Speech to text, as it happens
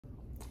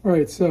All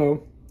right,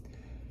 so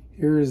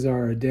here's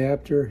our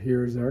adapter.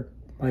 Here's our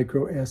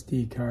micro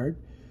SD card.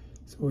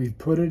 So we've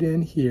put it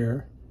in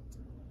here,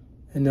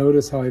 and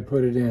notice how I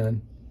put it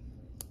in.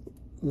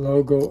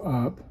 Logo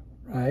up,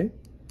 right?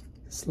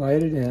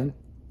 Slide it in.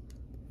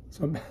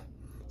 So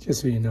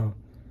just so you know,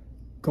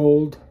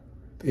 gold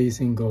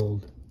facing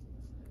gold.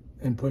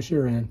 And push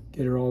her in,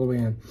 get her all the way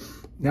in.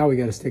 Now we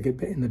got to stick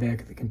it in the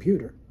back of the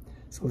computer.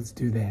 So let's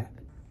do that.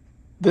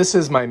 This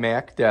is my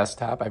Mac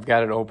desktop. I've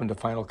got it open to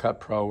Final Cut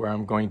Pro where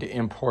I'm going to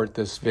import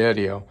this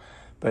video.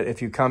 But if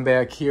you come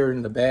back here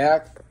in the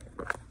back,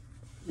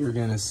 you're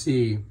going to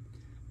see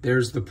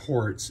there's the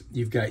ports.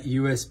 You've got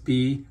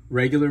USB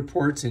regular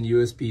ports and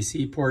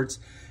USB-C ports.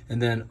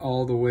 And then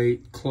all the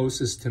way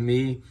closest to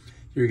me,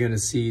 you're going to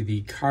see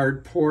the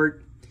card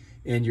port,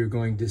 and you're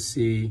going to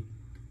see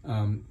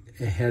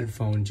a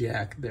headphone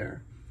jack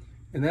there.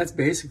 And that's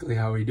basically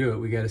how we do it.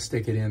 We got to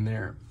stick it in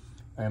there.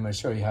 I'm going to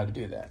show you how to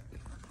do that.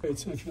 Right,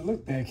 so if you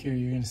look back here,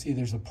 you're going to see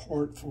there's a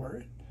port for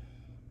it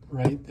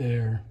right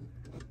there.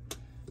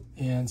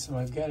 And so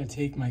I've got to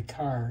take my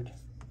card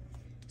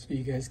so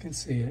you guys can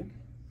see it.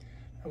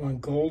 I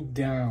want gold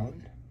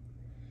down.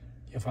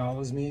 You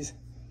follows me?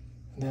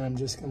 And then I'm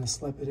just going to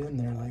slip it in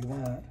there like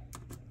that.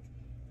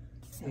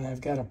 And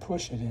I've got to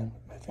push it in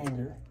with my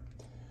finger.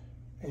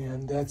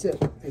 And that's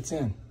it. It's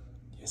in.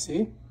 You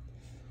see?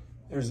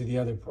 There's the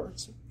other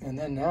ports. And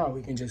then now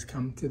we can just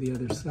come to the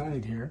other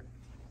side here.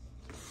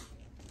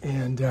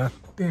 And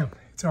bam,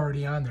 it's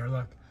already on there,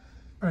 look.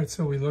 All right,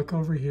 so we look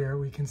over here,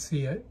 we can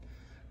see it,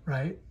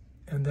 right?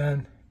 And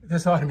then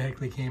this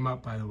automatically came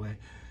up, by the way.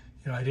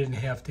 You know, I didn't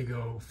have to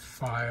go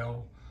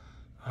file,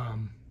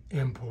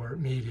 import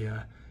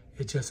media.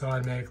 It just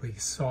automatically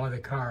saw the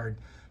card,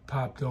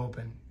 popped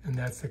open, and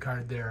that's the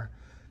card there.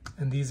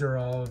 And these are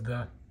all of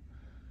the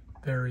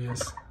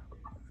various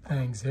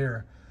things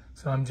here.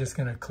 So I'm just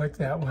gonna click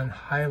that one,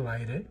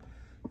 highlight it,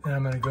 then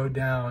I'm gonna go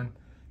down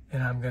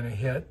and I'm gonna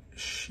hit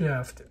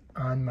Shift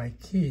on my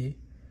key,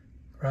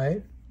 right?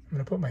 I'm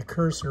gonna put my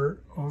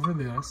cursor over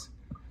this,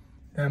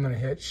 then I'm gonna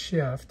hit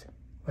Shift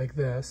like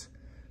this,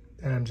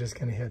 then I'm just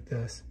gonna hit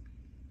this.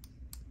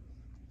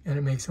 And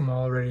it makes them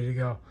all ready to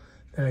go.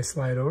 Then I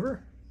slide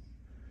over,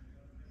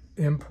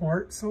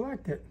 import,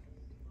 select it,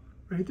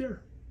 right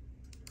there.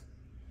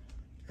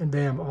 And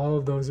bam, all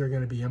of those are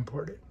gonna be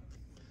imported.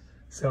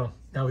 So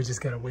now we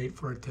just gotta wait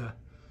for it to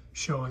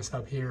show us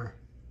up here.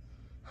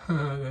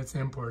 That's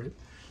imported.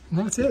 And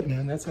that's it,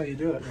 man. That's how you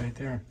do it right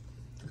there.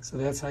 So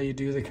that's how you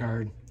do the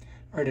card.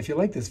 All right, if you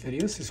like this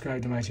video,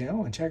 subscribe to my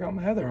channel and check out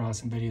my other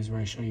awesome videos where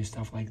I show you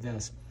stuff like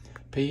this.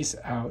 Peace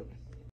out.